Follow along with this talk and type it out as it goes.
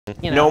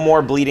No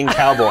more bleeding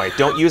cowboy.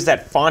 Don't use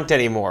that font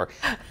anymore.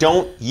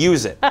 Don't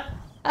use it.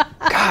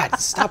 God,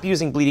 stop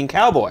using bleeding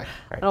cowboy.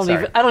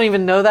 Right, I don't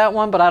even know that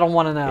one, but I don't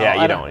want to know.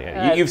 Yeah, you don't.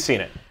 Yeah. You've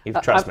seen it.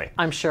 Trust me.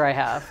 I'm sure I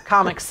have.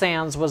 Comic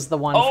Sans was the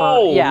one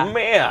oh, for. Yeah.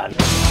 Man.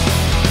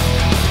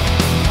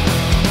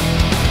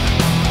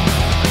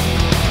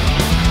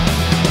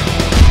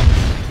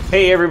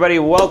 Hey everybody,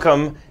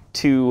 welcome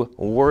to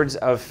Words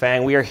of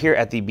Fang. We are here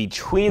at the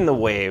Between the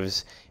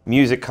Waves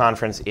Music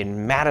Conference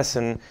in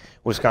Madison,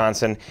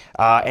 Wisconsin.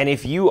 And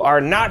if you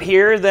are not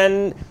here,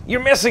 then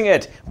you're missing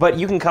it. But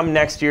you can come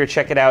next year,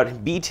 check it out,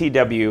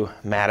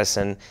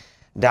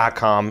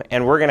 btwmadison.com.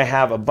 And we're gonna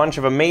have a bunch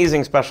of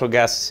amazing special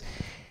guests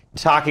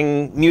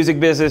talking music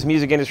business,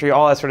 music industry,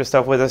 all that sort of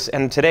stuff with us.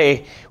 And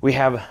today we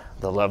have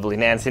the lovely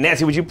Nancy.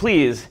 Nancy, would you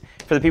please,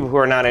 for the people who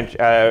are not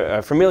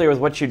familiar with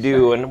what you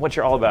do and what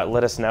you're all about,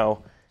 let us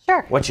know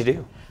what you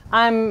do.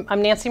 I'm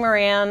Nancy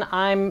Moran.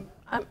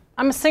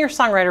 I'm a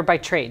singer-songwriter by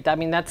trade. I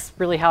mean, that's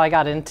really how I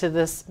got into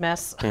this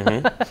mess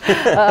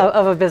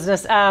of a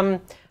business. I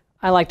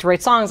like to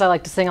write songs. I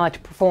like to sing. I like to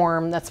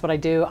perform. That's what I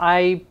do.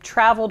 I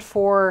traveled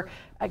for,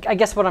 I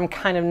guess what I'm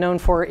kind of known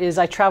for is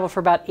I traveled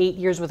for about 8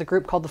 years with a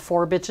group called the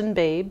Four Bitchin'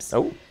 Babes.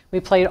 Oh. We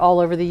played all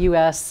over the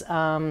U.S.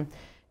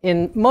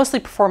 In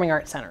mostly performing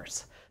arts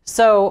centers.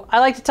 So I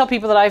like to tell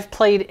people that I've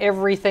played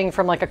everything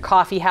from like a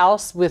coffee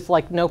house with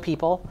like no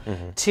people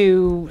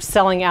to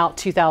selling out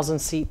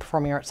 2,000-seat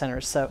performing arts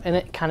centers. So, and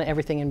it kind of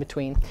everything in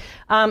between.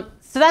 So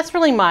that's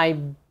really my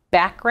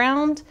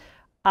background.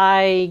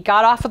 I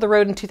got off of the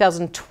road in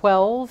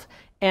 2012.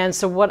 And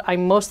so what I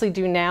mostly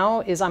do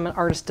now is I'm an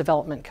artist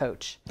development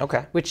coach.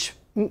 Okay. Which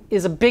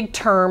is a big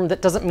term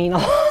that doesn't mean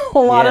a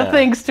lot of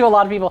things to a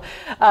lot of people.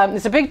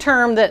 It's a big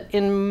term that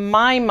in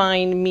my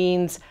mind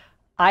means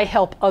I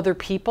help other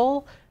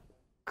people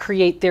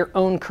create their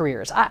own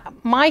careers.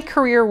 My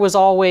career was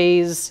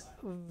always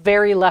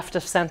very left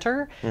of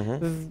center,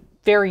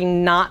 very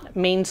not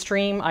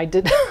mainstream. I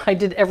did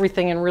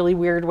everything in really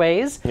weird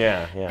ways.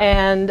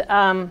 And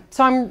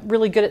so I'm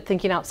really good at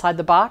thinking outside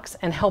the box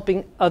and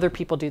helping other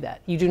people do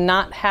that. You do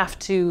not have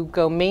to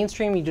go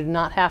mainstream. You do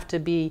not have to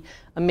be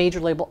a major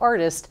label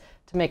artist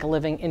to make a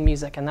living in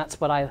music, and that's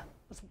what I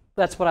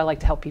like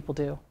to help people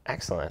do.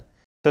 Excellent.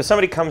 So if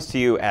somebody comes to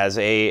you as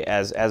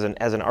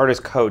an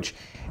artist coach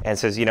and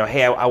says, you know,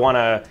 hey, I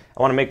wanna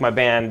make my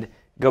band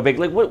go big.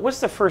 Like, what's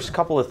the first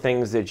couple of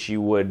things that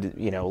you would,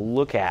 you know,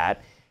 look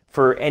at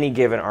for any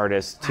given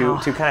artist to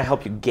kind of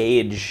help you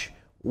gauge,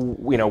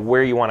 you know,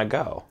 where you want to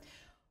go?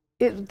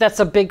 That's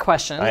a big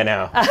question. I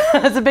know.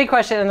 That's a big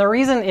question, and the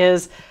reason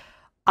is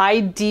I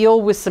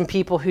deal with some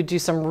people who do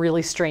some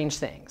really strange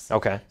things.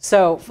 Okay.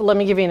 So let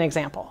me give you an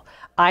example.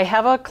 I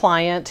have a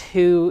client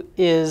who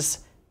is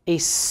a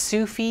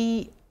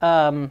Sufi,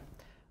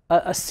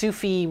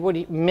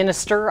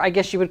 minister, I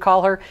guess you would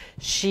call her.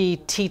 She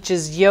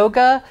teaches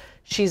yoga,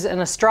 she's an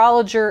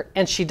astrologer,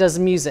 and she does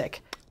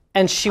music.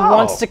 And she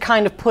wants to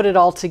kind of put it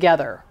all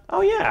together.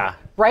 Oh yeah.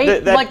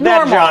 Right? Like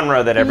that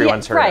genre that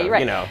everyone's heard of,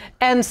 you know.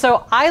 And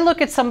so I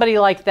look at somebody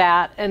like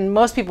that, and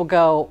most people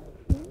go,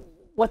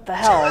 what the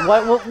hell?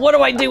 what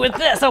do I do with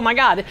this? Oh my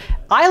God.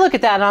 I look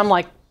at that and I'm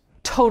like,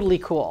 totally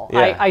cool.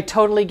 Yeah. I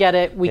totally get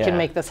it. We can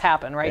make this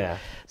happen, right? Yeah.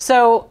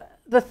 So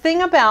the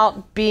thing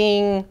about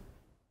being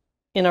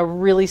in a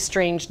really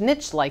strange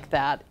niche like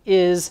that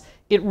is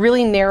it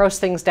really narrows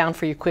things down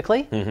for you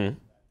quickly,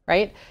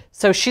 right?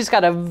 So she's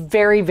got a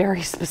very,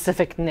 very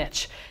specific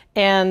niche.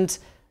 And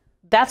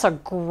that's a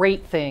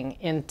great thing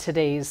in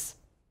today's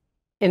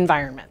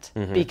environment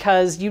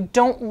because you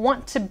don't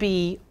want to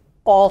be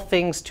all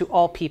things to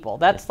all people.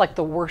 That's like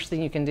the worst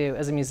thing you can do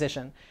as a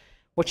musician.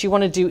 What you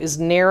want to do is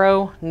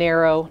narrow,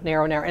 narrow,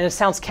 narrow, narrow. And it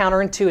sounds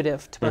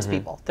counterintuitive to most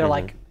people. They're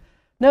like,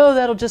 no,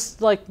 that'll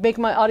just like make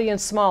my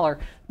audience smaller.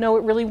 No,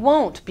 it really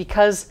won't,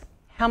 because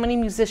how many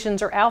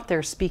musicians are out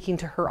there speaking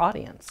to her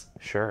audience?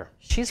 Sure.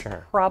 She's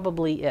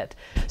probably it.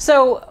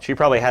 So she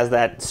probably has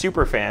that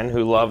super fan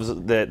who loves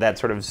that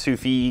sort of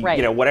Sufi,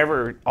 you know,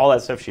 whatever, all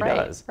that stuff she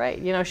does. Right.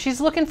 You know,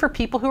 she's looking for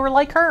people who are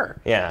like her.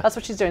 Yeah. That's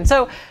what she's doing.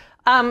 So,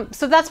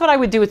 so that's what I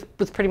would do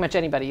with pretty much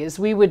anybody. Is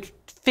we would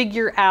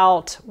figure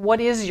out what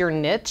is your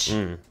niche,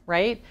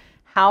 right?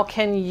 How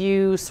can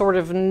you sort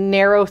of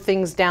narrow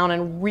things down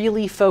and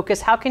really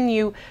focus? How can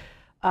you,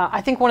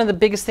 I think one of the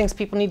biggest things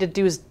people need to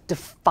do is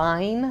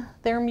define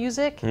their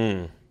music.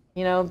 You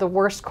know, the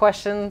worst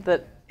question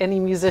that any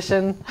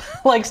musician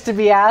likes to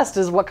be asked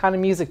is, what kind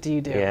of music do you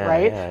do,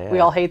 right? Yeah. We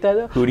all hate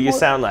that. Who do you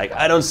sound like?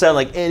 I don't sound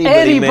like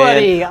anybody,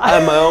 man.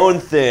 I'm my own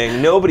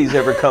thing. Nobody's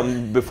ever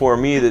come before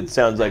me that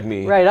sounds like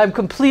me. Right, I'm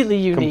completely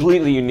unique.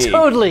 Completely unique.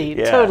 Totally,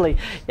 totally,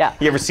 yeah.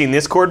 You ever seen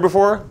this chord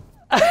before?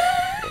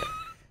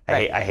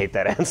 I hate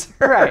that answer.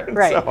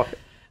 Right. So.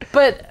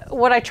 But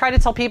what I try to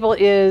tell people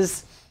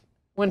is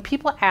when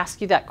people ask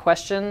you that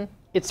question,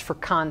 it's for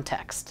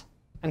context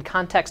and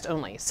context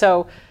only.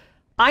 So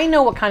I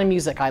know what kind of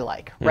music I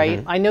like,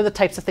 right? I know the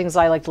types of things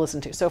I like to listen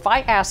to. So if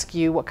I ask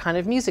you what kind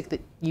of music that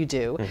you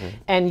do,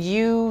 and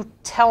you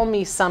tell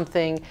me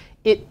something,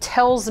 it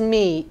tells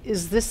me,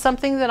 is this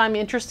something that I'm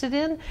interested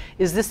in?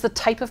 Is this the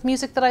type of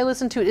music that I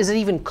listen to? Is it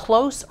even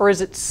close, or is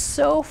it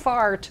so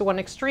far to one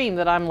extreme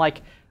that I'm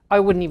like, I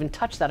wouldn't even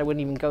touch that. I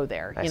wouldn't even go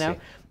there, you know?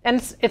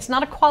 And it's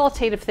not a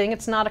qualitative thing.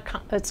 It's not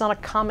a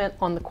comment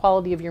on the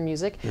quality of your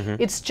music.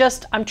 It's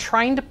just, I'm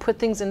trying to put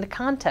things into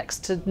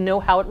context to know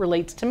how it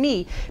relates to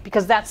me,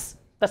 because that's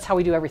how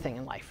we do everything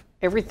in life.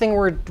 Everything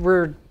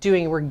we're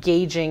doing, we're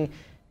gauging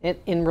it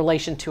in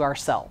relation to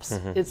ourselves.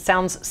 It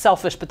sounds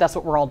selfish, but that's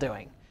what we're all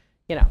doing,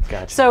 you know?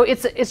 Gotcha. So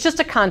it's just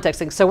a context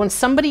thing. So when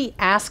somebody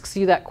asks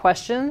you that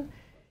question,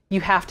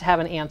 you have to have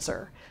an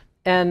answer.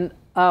 And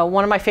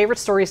one of my favorite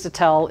stories to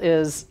tell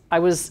is, I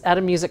was at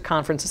a music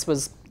conference, this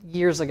was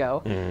years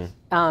ago,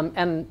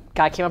 and a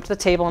guy came up to the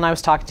table and I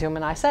was talking to him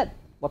and I said,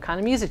 what kind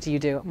of music do you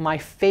do? My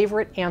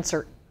favorite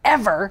answer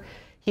ever,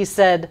 he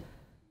said,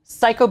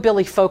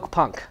 psychobilly folk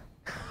punk.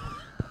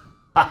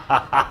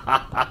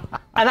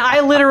 And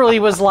I literally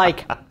was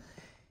like,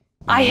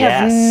 I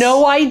have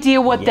no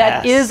idea what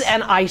that is,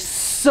 and I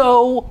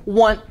so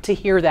want to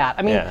hear that.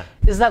 I mean,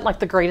 is that like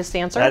the greatest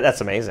answer?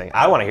 That's amazing.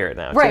 I want to hear it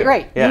now, Right, too.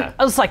 right. Yeah.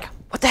 I was like,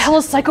 what the hell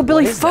is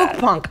psychobilly folk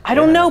punk? I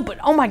don't know, but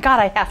oh my God,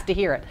 I have to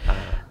hear it.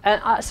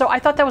 And so I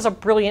thought that was a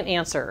brilliant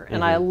answer,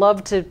 and I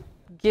love to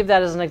give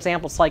that as an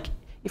example. It's like,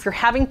 if you're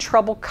having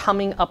trouble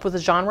coming up with a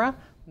genre,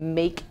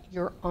 make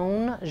your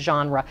own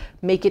genre.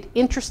 Make it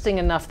interesting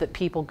enough that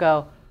people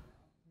go,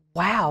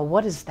 wow,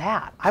 what is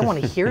that? I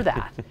want to hear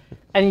that.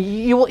 And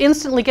you will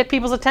instantly get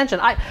people's attention.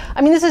 I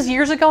mean, this is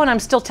years ago, and I'm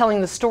still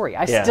telling the story.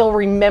 I still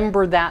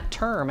remember that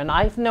term, and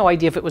I have no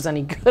idea if it was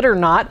any good or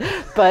not,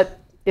 but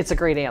it's a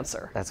great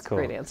answer. That's cool.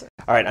 Great answer.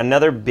 All right,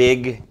 another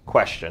big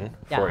question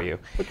for you.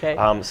 Okay.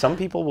 Some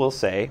people will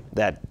say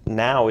that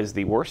now is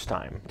the worst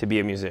time to be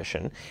a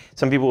musician.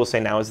 Some people will say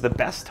now is the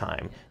best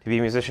time to be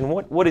a musician.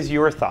 What is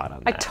your thought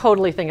on that? I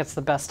totally think it's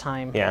the best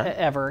time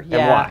ever. Yeah.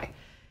 And why?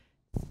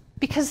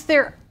 Because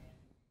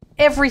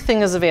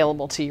everything is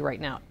available to you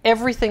right now.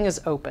 Everything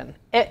is open.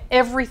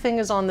 Everything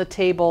is on the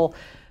table.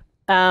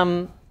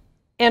 And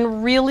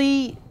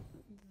really,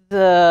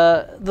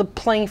 the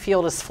playing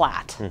field is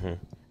flat.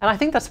 And I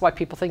think that's why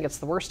people think it's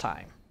the worst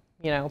time,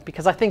 you know,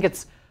 because I think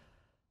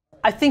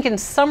in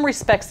some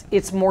respects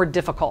it's more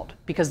difficult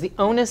because the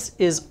onus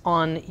is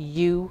on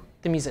you,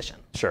 the musician.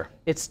 Sure.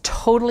 It's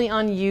totally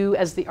on you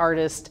as the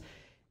artist.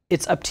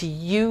 It's up to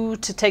you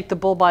to take the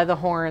bull by the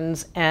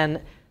horns and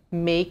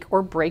make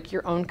or break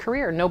your own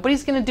career.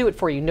 Nobody's going to do it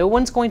for you. No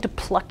one's going to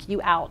pluck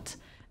you out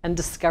and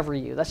discover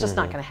you. That's just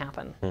not going to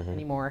happen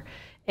anymore.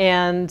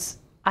 And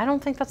I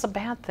don't think that's a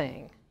bad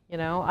thing. You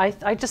know, I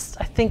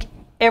think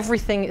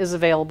everything is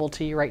available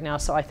to you right now,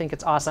 so I think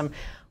it's awesome.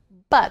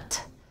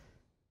 But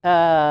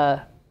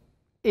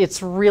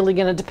it's really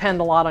going to depend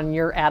a lot on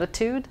your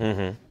attitude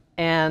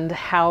and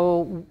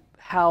how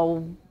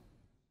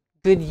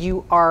good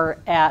you are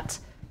at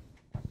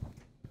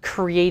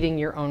creating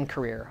your own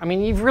career. I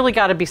mean, you've really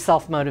got to be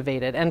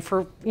self-motivated, and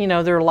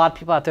there are a lot of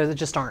people out there that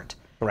just aren't.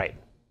 Right.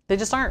 They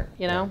just aren't,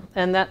 you know,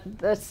 and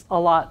that's a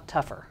lot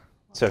tougher.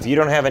 So if you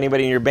don't have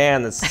anybody in your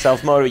band that's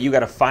self-motivated, you got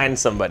to find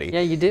somebody.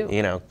 Yeah, you do.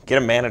 You know,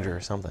 get a manager or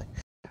something.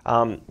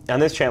 On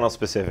this channel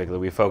specifically,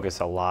 we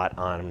focus a lot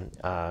on,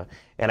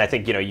 and I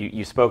think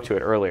you spoke to it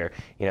earlier.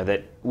 You know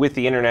that with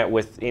the internet,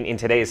 in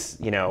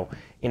today's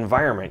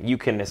environment, you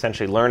can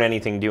essentially learn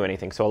anything, do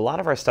anything. So a lot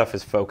of our stuff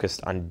is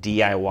focused on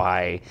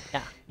DIY,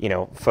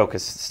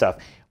 focused stuff.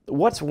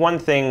 What's one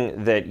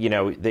thing that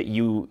that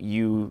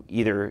you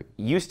either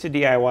used to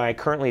DIY,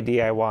 currently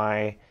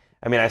DIY?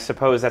 I mean, I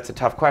suppose that's a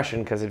tough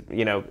question because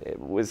it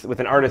was with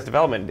an artist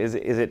development. Is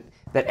it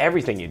that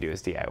everything you do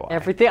is DIY?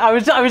 Everything. I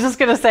was just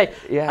gonna say.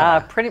 Yeah.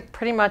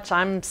 Pretty much,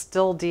 I'm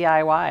still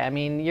DIY. I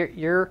mean,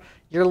 you're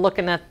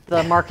looking at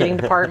the marketing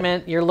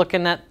department. You're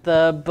looking at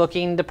the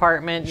booking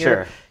department.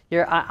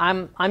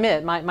 I'm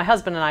it. My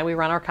husband and I, we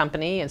run our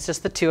company. It's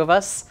just the two of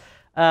us.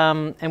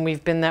 And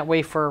we've been that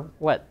way for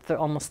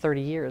almost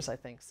 30 years, I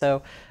think.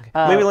 So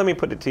maybe let me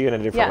put it to you in a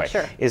different way.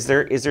 Sure. Is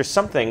there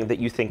something that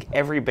you think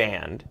every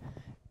band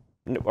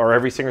or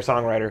every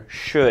singer-songwriter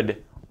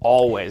should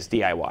always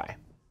DIY?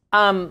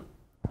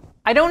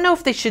 I don't know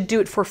if they should do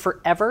it for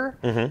forever,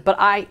 but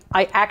I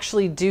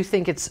actually do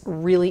think it's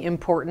really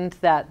important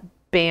that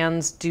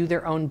bands do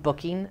their own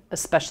booking,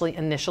 especially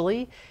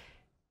initially.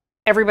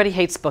 Everybody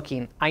hates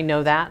booking. I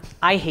know that.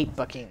 I hate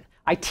booking.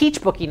 I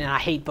teach booking and I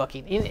hate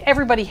booking.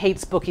 Everybody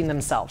hates booking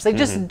themselves. They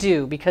just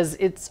do because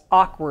it's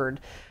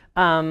awkward.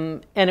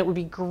 And it would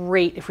be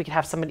great if we could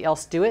have somebody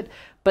else do it.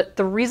 But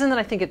the reason that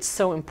I think it's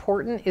so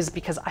important is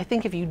because I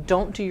think if you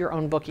don't do your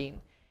own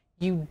booking,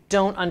 you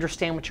don't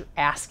understand what you're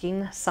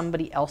asking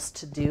somebody else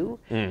to do.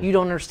 You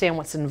don't understand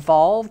what's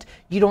involved.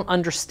 You don't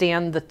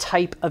understand the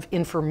type of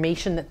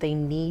information that they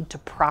need to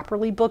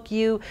properly book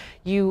you.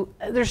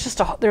 There's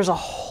a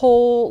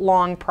whole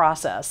long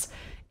process.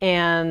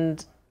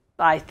 And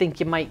I think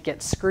you might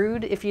get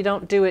screwed if you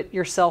don't do it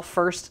yourself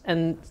first.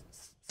 And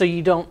so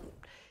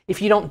if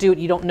if you don't do it,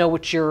 you don't know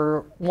what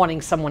you're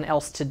wanting someone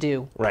else to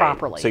do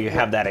properly. So you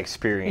have that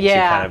experience,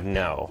 yeah. you kind of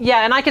know.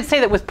 Yeah, and I could say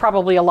that with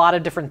probably a lot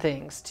of different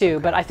things too,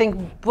 but I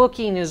think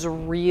booking is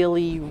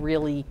really,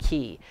 really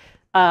key.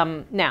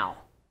 Now,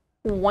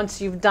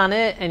 once you've done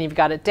it and you've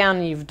got it down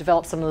and you've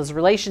developed some of those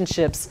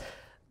relationships,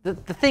 the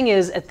thing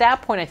is, at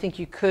that point, I think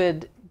you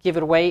could give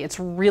it away. It's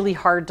really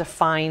hard to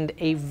find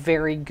a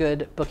very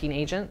good booking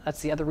agent.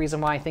 That's the other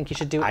reason why I think you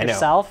should do it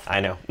yourself. I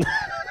know.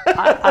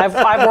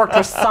 I've worked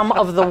with some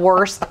of the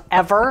worst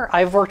ever.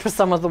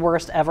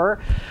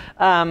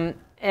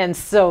 And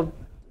so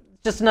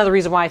just another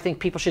reason why I think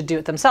people should do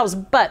it themselves.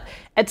 But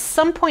at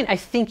some point, I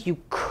think you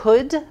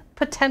could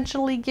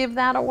potentially give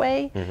that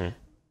away. Mm-hmm.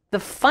 The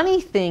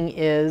funny thing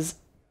is,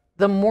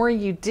 the more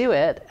you do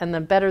it and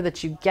the better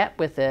that you get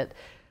with it,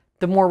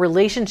 the more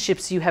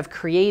relationships you have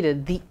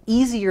created, the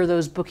easier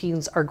those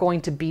bookings are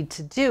going to be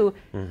to do.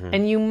 Mm-hmm.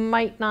 And you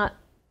might not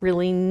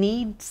really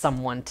need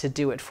someone to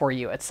do it for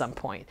you at some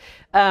point.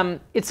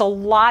 It's a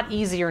lot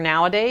easier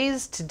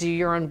nowadays to do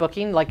your own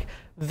booking. Like,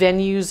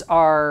 venues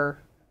are,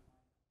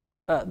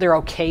 they're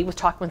okay with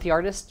talking with the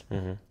artist.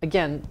 Mm-hmm.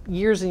 Again,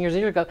 years and years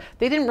ago,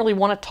 they didn't really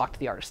want to talk to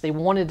the artist. They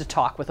wanted to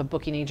talk with a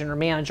booking agent or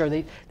manager.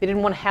 They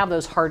didn't want to have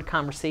those hard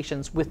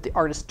conversations with the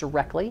artist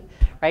directly,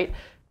 right?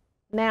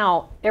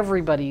 Now,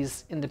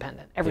 everybody's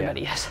independent.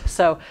 Everybody is.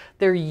 So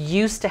they're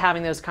used to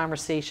having those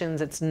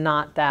conversations. It's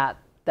not that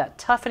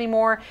tough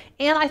anymore.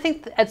 And I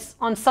think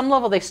on some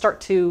level, they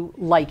start to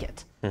like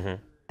it. Mm-hmm.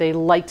 They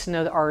like to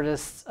know the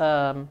artist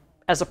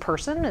as a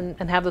person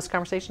and have those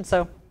conversations.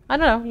 So I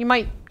don't know.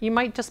 You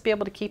might just be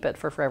able to keep it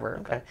for forever.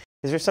 Okay.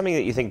 Is there something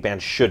that you think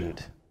bands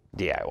shouldn't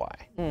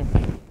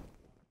DIY?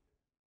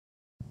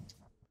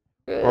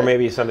 Or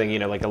maybe something,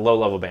 like a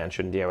low-level band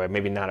shouldn't DIY,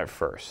 maybe not at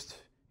first.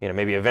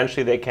 Maybe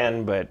eventually they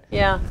can, but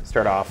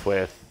start off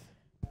with...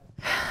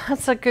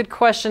 That's a good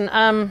question.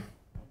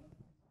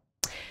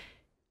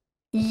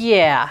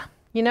 Yeah.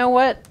 You know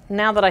what?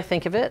 Now that I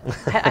think of it,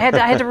 I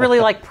had to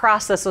really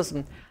process this.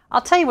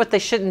 I'll tell you what they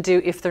shouldn't do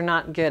if they're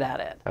not good at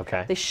it.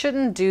 Okay. They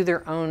shouldn't do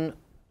their own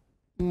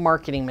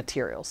marketing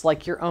materials,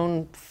 like your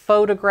own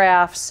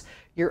photographs,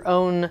 your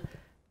own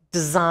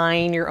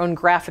design, your own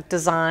graphic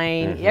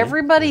design. Mm-hmm.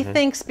 Everybody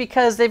thinks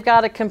because they've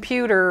got a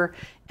computer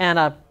and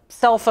a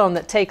cell phone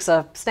that takes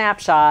a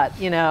snapshot,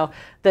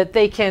 that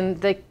they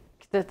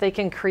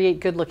can create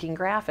good-looking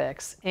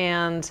graphics,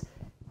 and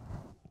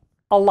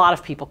a lot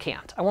of people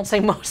can't. I won't say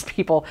most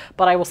people,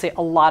 but I will say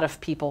a lot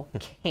of people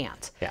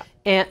can't. Yeah.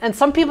 And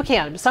some people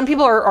can. Some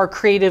people are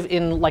creative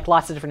in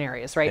lots of different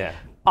areas, right? Yeah.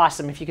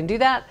 Awesome if you can do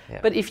that. Yeah.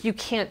 But if you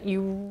can't,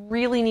 you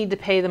really need to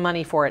pay the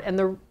money for it. And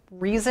the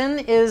reason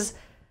is,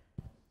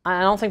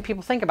 I don't think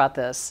people think about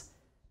this,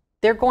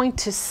 they're going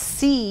to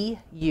see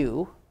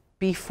you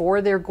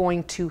before they're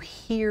going to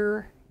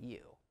hear you.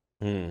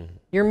 Mm.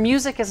 Your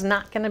music is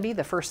not going to be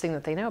the first thing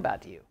that they know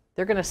about you.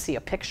 They're going to see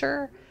a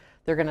picture,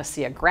 they're going to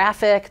see a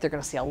graphic, they're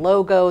going to see a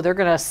logo, they're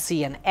going to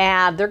see an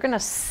ad, they're going to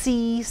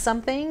see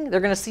something,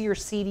 they're going to see your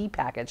CD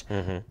package.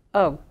 Mm-hmm.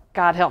 Oh,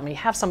 God help me,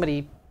 have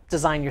somebody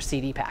design your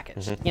CD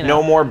package. Mm-hmm.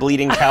 No more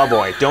Bleeding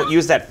Cowboy. Don't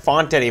use that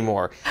font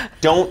anymore.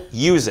 Don't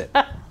use it.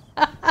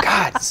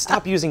 God,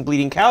 stop using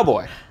Bleeding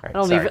Cowboy.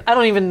 Right, I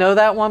don't even know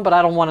that one, but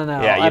I don't want to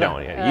know. Yeah, you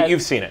don't.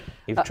 You've seen it.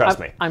 Trust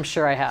me. I'm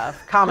sure I have.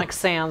 Comic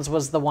Sans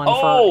was the one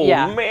for...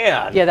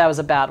 man. Yeah, that was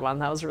a bad one.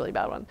 That was a really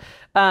bad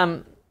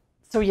one.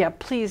 So yeah,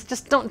 please,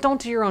 just don't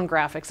do your own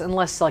graphics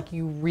unless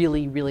you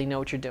really, really know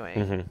what you're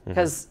doing.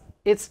 Because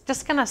it's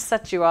just going to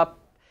set you up.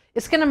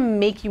 It's going to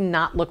make you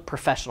not look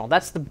professional.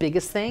 That's the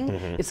biggest thing.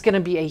 It's going to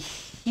be a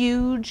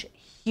huge,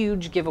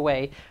 huge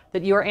giveaway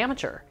that you're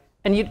amateur.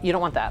 And you don't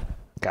want that.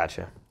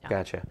 Gotcha. Yeah.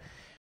 Gotcha.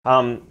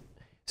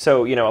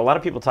 So, a lot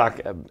of people talk,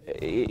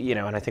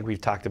 and I think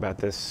we've talked about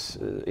this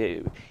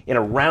in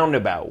a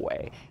roundabout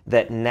way,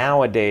 that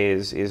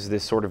nowadays is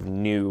this sort of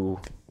new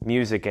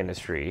music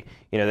industry,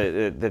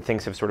 that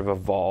things have sort of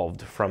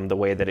evolved from the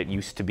way that it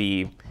used to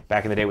be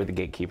back in the day with the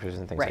gatekeepers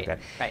and things like that.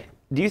 Right.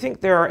 Do you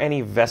think there are any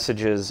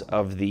vestiges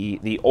of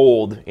the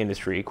old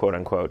industry, quote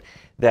unquote,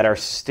 that are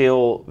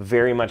still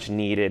very much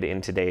needed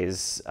in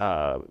today's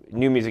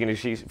new music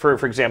industry?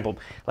 For example,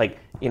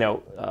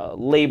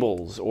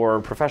 labels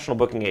or professional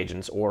booking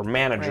agents or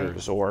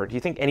managers, or do you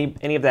think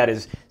any of that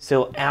is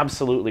still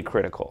absolutely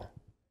critical?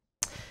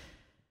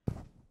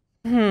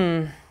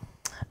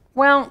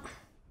 Well,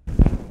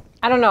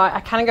 I don't know. I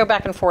kind of go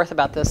back and forth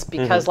about this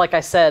because, like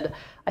I said,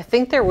 I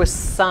think there was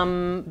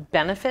some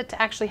benefit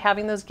to actually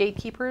having those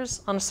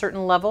gatekeepers on a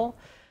certain level.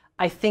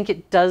 I think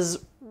it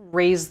does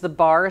raise the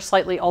bar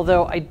slightly,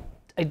 although I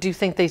do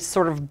think they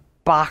sort of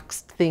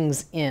boxed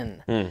things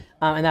in, and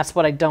that's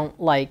what I don't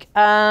like.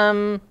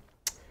 I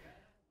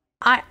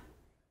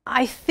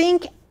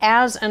think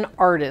as an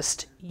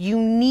artist, you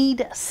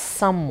need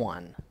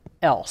someone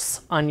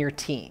else on your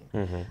team,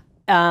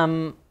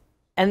 and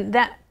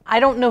that I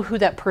don't know who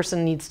that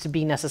person needs to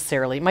be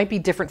necessarily. It might be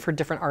different for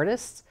different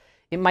artists.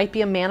 It might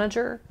be a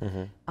manager.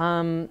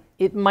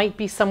 It might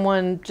be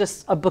someone,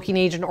 just a booking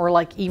agent,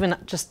 or even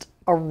just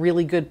a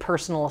really good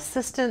personal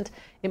assistant.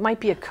 It might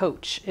be a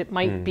coach. It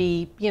might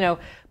be,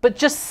 but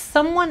just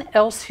someone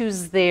else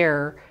who's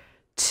there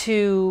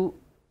to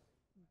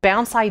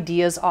bounce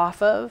ideas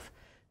off of,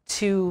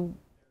 to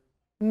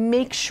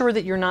make sure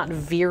that you're not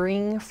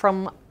veering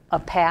from a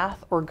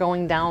path or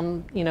going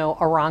down,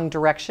 a wrong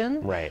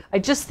direction. Right. I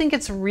just think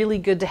it's really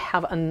good to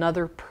have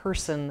another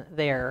person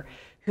there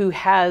who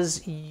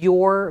has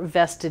your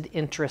vested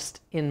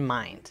interest in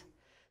mind.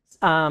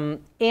 And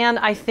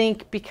I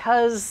think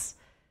because,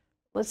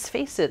 let's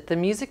face it, the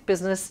music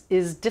business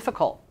is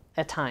difficult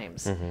at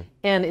times.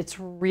 And it's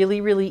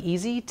really, really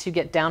easy to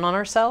get down on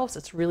ourselves.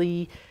 It's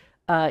really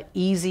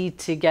easy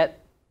to get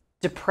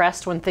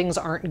depressed when things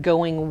aren't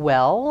going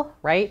well,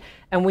 right?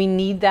 And we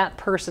need that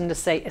person to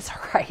say, it's all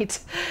right.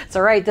 It's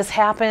all right. This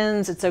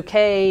happens. It's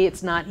okay.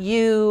 It's not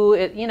you,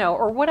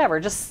 or whatever.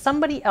 Just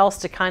somebody else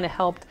to kind of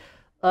help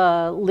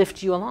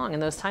lift you along in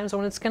those times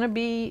when it's going to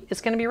be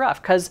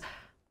rough. Because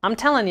I'm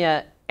telling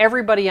you,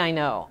 everybody I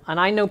know, and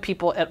I know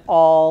people at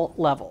all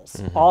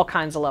levels, all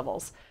kinds of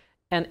levels,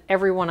 and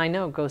everyone I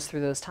know goes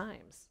through those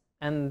times,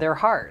 and they're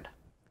hard.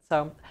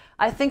 So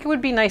I think it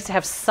would be nice to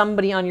have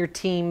somebody on your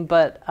team,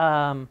 but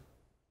I'm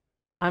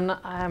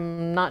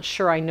not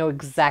sure I know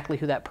exactly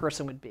who that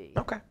person would be.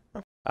 Okay.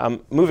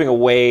 Moving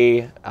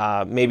away,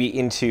 maybe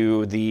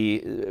into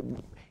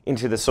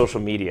the social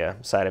media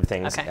side of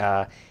things.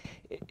 Okay.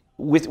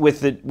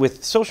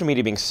 With social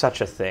media being such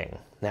a thing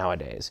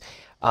nowadays,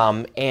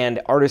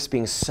 and artists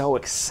being so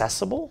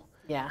accessible.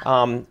 Yeah.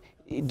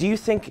 Do you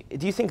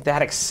think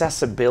that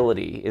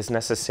accessibility is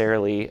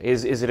necessarily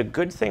is it a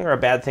good thing or a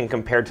bad thing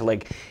compared to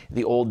like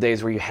the old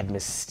days where you had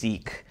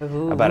mystique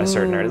about a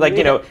certain artist? Like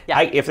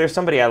if there's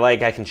somebody I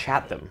like, I can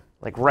chat them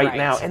like right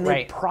now, and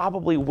they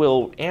probably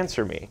will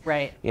answer me.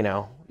 Right.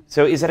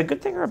 So is that a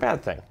good thing or a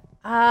bad thing?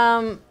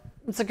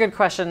 It's a good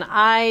question.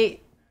 I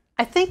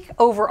think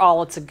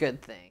overall it's a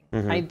good thing.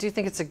 I do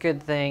think it's a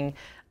good thing.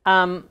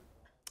 I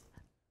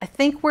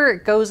think where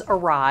it goes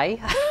awry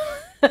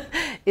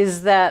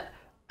is that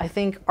I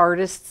think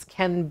artists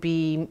can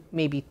be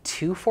maybe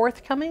too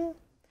forthcoming,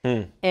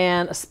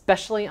 and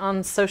especially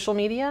on social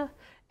media.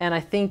 And I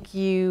think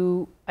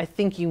you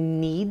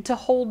need to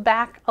hold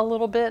back a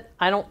little bit.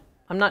 I'm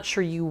not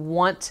sure you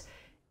want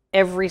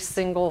every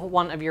single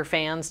one of your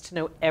fans to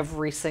know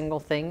every single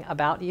thing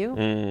about you.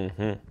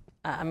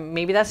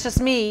 Maybe that's just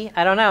me.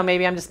 I don't know.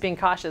 Maybe I'm just being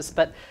cautious.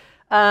 But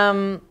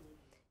I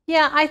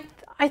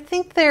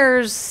think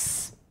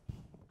there's,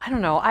 I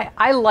don't know.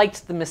 I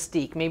liked the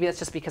mystique. Maybe that's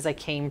just because I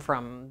came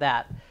from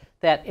that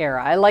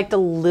era. I liked a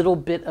little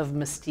bit of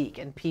mystique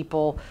and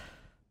people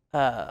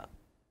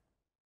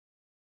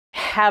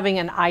having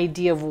an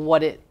idea of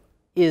what it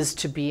is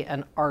to be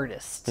an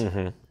artist.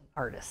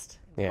 Artist,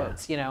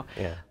 quotes,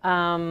 Yeah.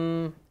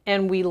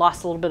 And we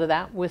lost a little bit of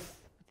that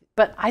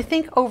but I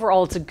think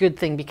overall it's a good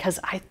thing because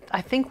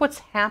I think what's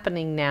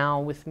happening now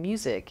with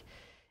music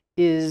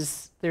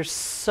is there's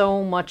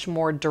so much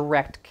more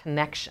direct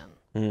connection.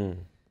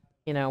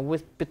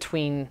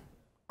 Between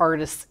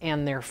artists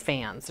and their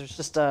fans. There's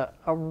just a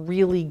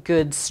really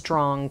good,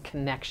 strong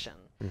connection.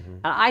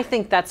 And I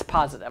think that's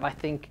positive. I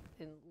think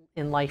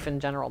in life in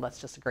general, that's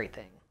just a great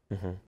thing.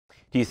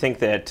 Do you think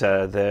that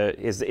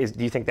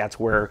do you think that's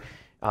where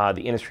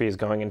the industry is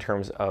going in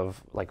terms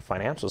of like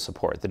financial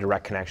support, the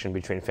direct connection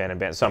between fan and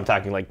band? So I'm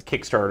talking like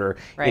Kickstarter,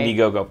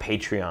 Indiegogo,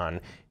 Patreon.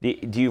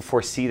 Do you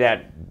foresee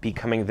that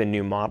becoming the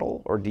new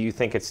model, or do you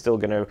think it's still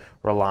going to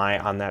rely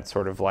on that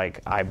sort of like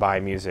I buy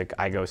music,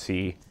 I go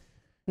see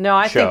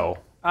show?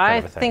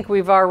 I think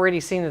we've already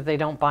seen that they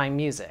don't buy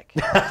music.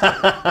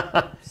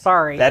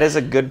 Sorry. That is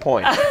a good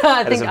point.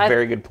 That is a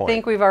very good point. I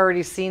think we've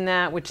already seen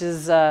that, which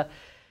is, and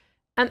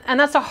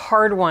that's a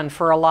hard one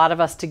for a lot of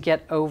us to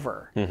get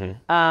over.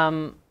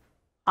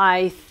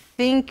 I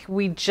think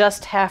we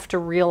just have to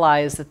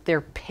realize that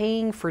they're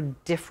paying for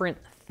different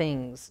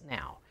things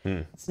now.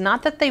 It's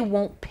not that they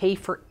won't pay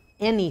for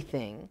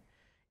anything.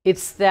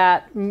 It's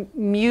that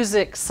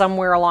music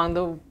somewhere along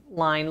the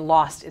line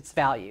lost its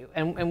value,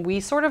 and we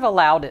sort of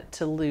allowed it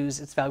to lose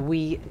its value,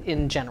 we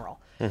in general.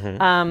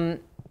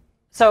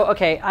 So,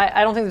 okay,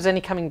 I don't think there's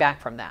any coming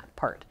back from that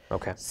part.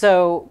 Okay.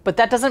 So, but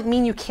that doesn't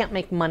mean you can't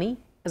make money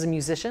as a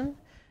musician.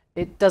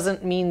 It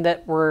doesn't mean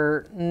that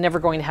we're never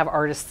going to have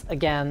artists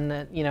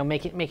again,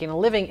 making a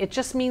living. It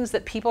just means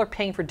that people are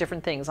paying for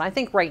different things. I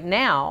think right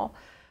now,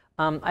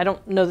 I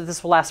don't know that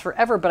this will last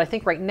forever, but I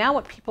think right now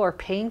what people are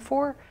paying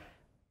for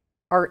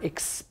are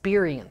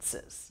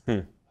experiences.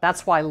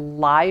 That's why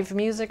live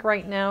music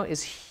right now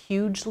is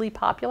hugely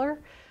popular.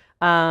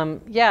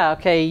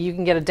 Okay, you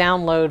can get a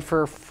download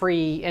for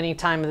free any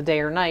time of the day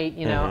or night,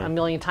 a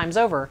million times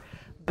over,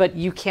 but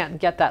you can't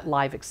get that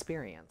live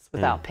experience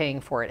without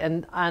paying for it.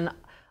 And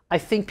I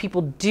think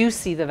people do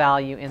see the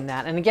value in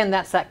that. And again,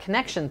 that's that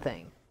connection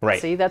thing.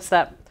 Right. See, that's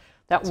that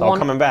it's all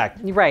coming back.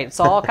 Right, it's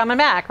all coming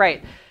back,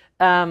 right.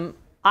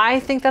 I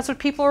think that's what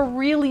people are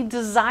really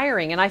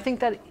desiring, and I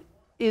think that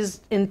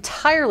is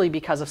entirely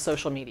because of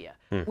social media.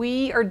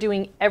 We are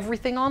doing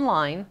everything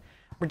online.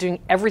 We're doing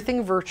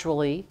everything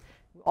virtually.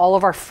 all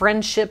of our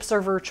friendships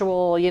are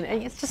virtual. You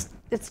know,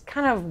 it's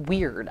kind of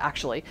weird,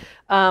 actually.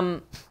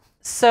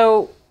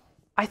 So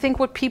I think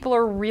what people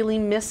are really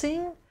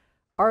missing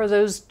are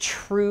those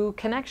true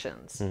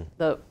connections.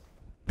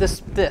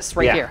 This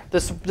right here,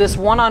 this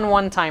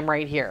one-on-one time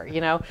right here.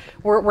 You know,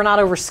 we're not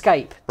over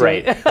Skype.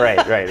 Right.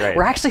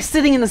 We're actually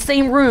sitting in the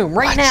same room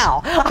right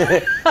now.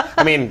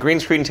 I mean, green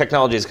screen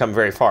technology has come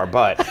very far,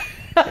 but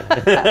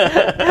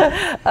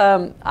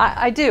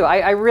I do.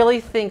 I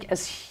really think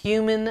as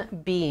human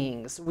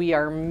beings, we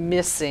are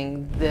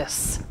missing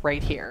this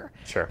right here.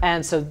 Sure.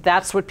 And so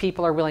that's what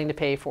people are willing to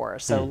pay for.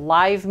 So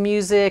live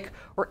music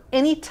or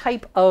any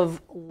type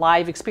of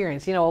live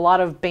experience. You know, a lot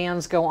of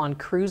bands go on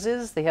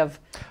cruises. They have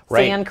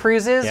fan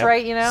cruises,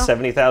 right? You know,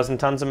 70,000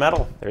 tons of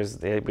metal. There's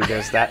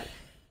that.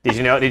 Did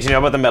you know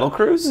about the metal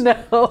cruise? No.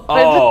 Oh, I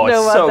didn't know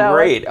it's about so that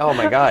great. one. Oh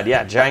my God,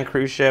 yeah, giant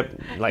cruise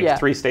ship, like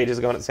 3 stages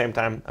going at the same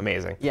time.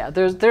 Amazing. Yeah,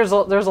 there's a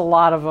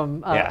lot of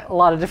them, a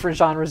lot of different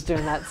genres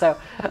doing that. So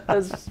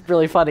it's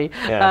really funny.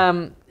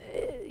 Yeah.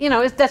 You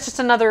know, that's just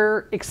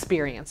another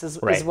experience,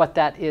 is what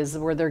that is,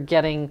 where they're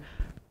getting,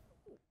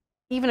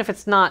 even if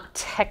it's not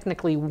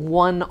technically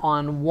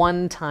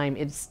one-on-one time,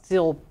 it's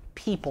still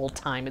people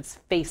time. It's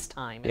face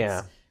time.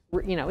 It's,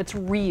 you know, it's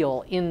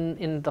real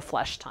in the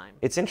flesh time.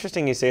 It's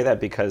interesting you say that,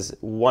 because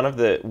one of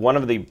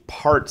the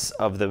parts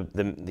of the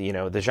you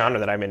know, the genre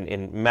that I'm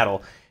in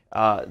metal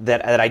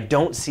that I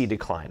don't see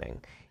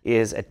declining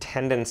is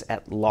attendance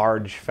at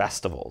large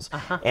festivals.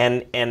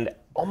 And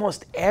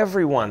almost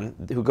everyone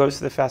who goes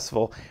to the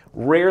festival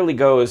rarely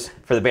goes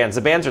for the bands.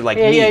 The bands are like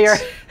neat.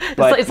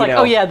 But, it's like,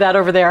 oh yeah, that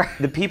over there.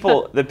 the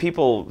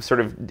people sort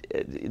of,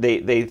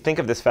 they think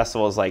of this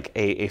festival as like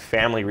a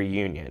family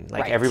reunion.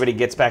 Like everybody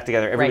gets back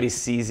together, everybody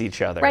sees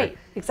each other. Right,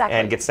 exactly.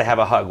 And gets to have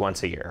a hug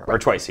once a year or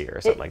twice a year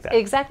or something like that.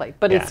 Exactly,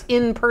 but it's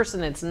in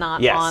person, it's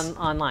not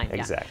online.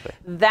 Exactly.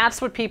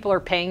 That's what people are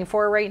paying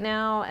for right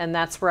now, and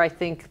that's where I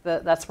think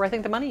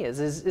the money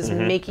is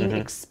making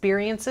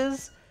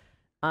experiences.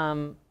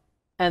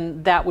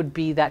 And that would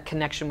be that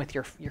connection with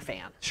your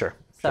fan. Sure.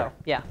 So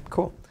yeah.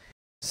 Cool.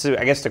 So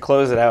I guess to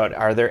close it out,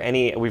 are there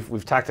any?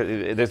 We've talked.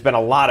 There's been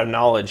a lot of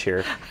knowledge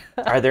here.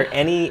 Are there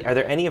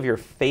any of your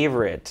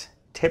favorite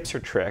tips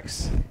or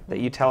tricks that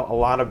you tell a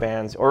lot of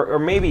bands, or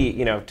maybe,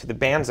 you know, to the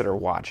bands that are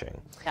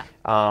watching? Yeah.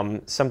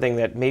 Something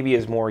that maybe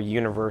is more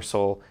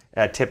universal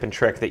tip and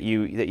trick that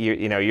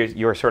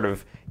your sort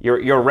of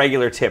your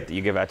regular tip that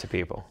you give out to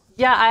people.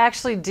 Yeah, I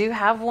actually do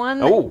have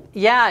one. Oh.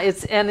 Yeah,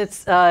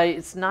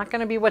 it's not going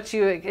to be what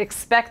you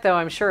expect, though,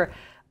 I'm sure.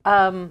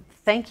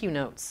 Thank you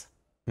notes.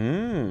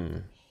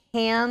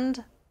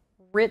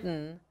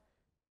 Handwritten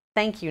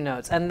thank you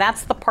notes. And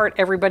that's the part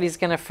everybody's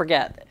going to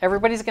forget.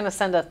 Everybody's going to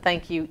send a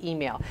thank you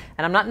email.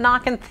 And I'm not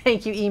knocking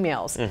thank you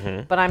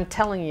emails, but I'm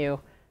telling you,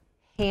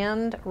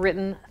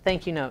 handwritten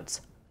thank you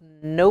notes.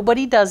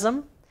 Nobody does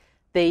them.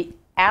 They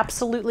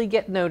absolutely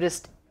get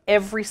noticed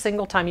every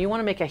single time. You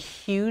want to make a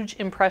huge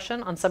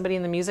impression on somebody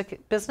in the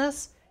music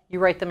business, you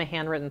write them a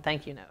handwritten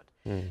thank you note.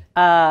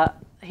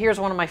 Here's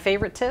one of my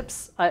favorite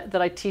tips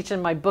that I teach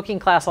in my booking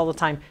class all the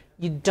time.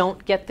 You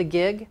don't get the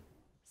gig,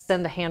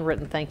 send a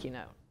handwritten thank you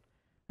note.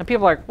 And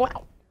people are like,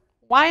 wow,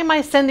 why am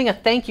I sending a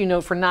thank you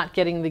note for not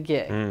getting the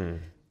gig?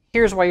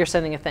 Here's why you're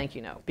sending a thank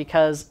you note.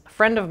 Because a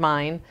friend of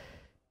mine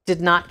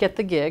did not get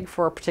the gig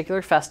for a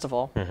particular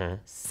festival,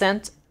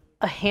 sent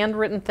a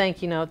handwritten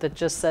thank you note that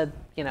just said,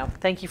 you know,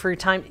 thank you for your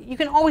time. You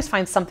can always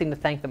find something to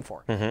thank them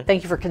for.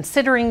 Thank you for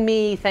considering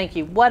me, thank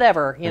you,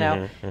 whatever, you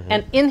know.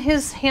 And in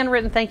his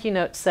handwritten thank you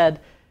note said,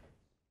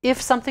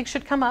 if something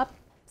should come up,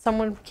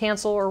 someone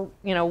cancel or,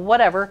 you know,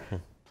 whatever,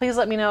 please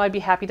let me know, I'd be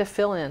happy to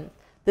fill in.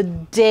 The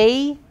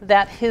day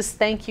that his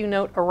thank you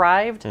note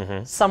arrived,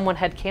 someone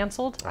had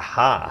canceled.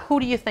 Who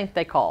do you think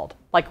they called?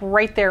 Like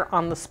right there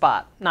on the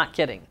spot, not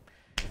kidding.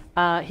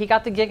 He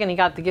got the gig, and he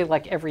got the gig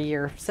like every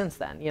year since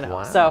then, you know.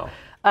 Wow. So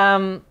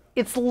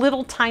it's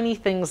little tiny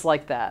things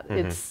like that.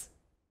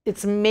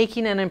 It's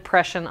making an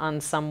impression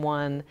on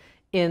someone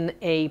in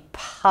a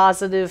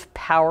positive,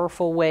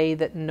 powerful way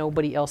that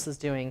nobody else is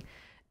doing.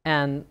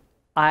 And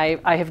I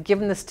have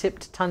given this tip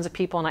to tons of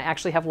people, and I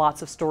actually have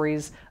lots of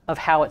stories of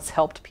how it's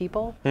helped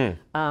people.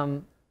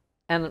 And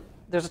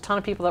there's a ton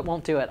of people that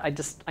won't do it.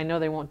 I know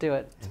they won't do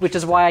it, which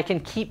is why I can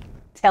keep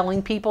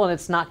telling people, and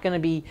it's not going to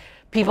be,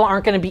 people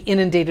aren't going to be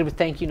inundated with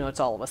thank you notes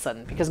all of a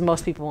sudden, because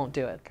most people won't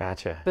do it.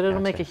 Gotcha. But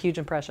it'll make a huge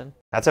impression.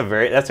 That's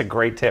a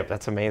great tip.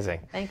 That's amazing.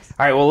 Thanks.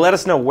 All right, well, let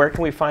us know, where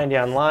can we find you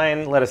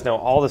online? Let us know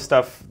all the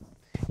stuff,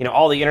 you know,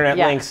 all the internet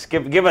links.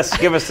 Give us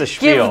the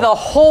spiel. Give the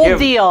whole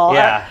deal.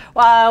 Yeah.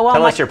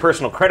 Tell us your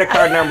personal credit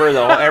card number,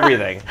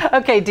 everything.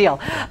 Okay, deal.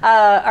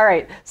 All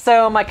right.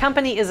 So my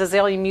company is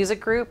Azalea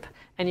Music Group,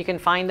 and you can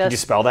find us. Can you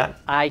spell that?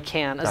 I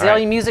can.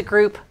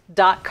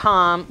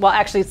 AzaleaMusicGroup.com. Well,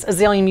 actually, it's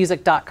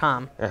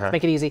AzaleaMusic.com. Let's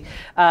make it easy.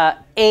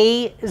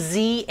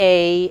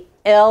 AZALEA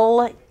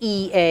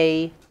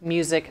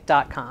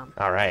music.com.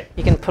 All right.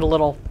 You can put a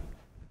little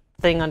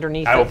thing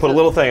underneath. I will put a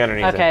little thing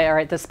underneath it. Okay, all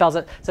right, this spells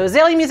it. So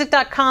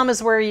azaleamusic.com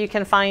is where you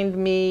can find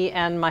me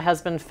and my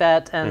husband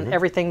Fett and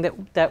everything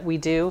that we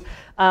do.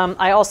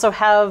 I also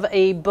have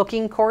a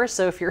booking course,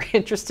 so if you're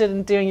interested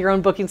in doing your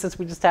own booking, since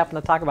we just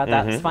happened to talk about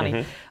that, it's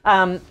funny.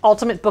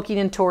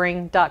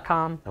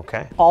 UltimateBookingandTouring.com.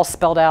 Okay. All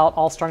spelled out,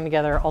 all strung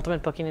together,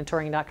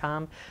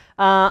 UltimateBookingandTouring.com.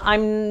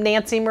 I'm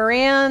Nancy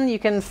Moran. You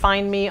can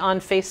find me on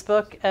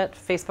Facebook at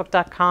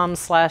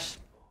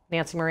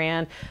facebook.com/Nancy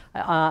Moran.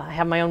 I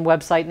have my own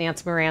website,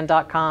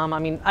 nancymoran.com. I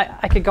mean,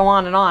 I could go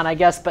on and on, I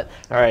guess, but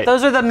All right.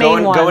 those are the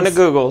main ones. Go into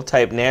Google,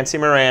 type Nancy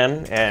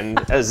Moran and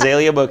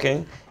Azalea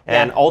Booking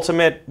and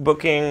Ultimate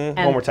Booking, And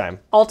one more time.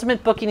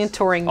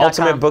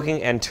 UltimateBookingandTouring.com.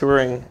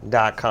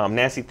 UltimateBookingandTouring.com.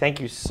 Nancy, thank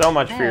you so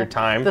much for your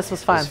time. This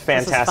was fun. It was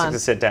fantastic to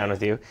sit down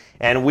with you.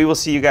 And we will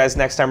see you guys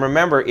next time.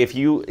 Remember, if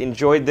you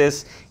enjoyed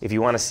this, if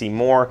you want to see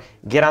more,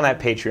 get on that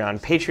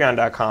Patreon,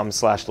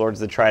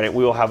 patreon.com/Lords of the Trident.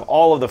 We will have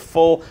all of the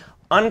full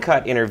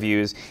uncut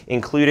interviews,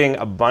 including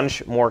a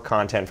bunch more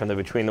content from the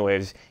Between the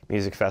Waves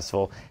Music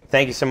Festival.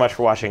 Thank you so much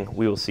for watching.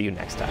 We will see you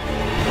next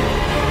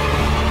time.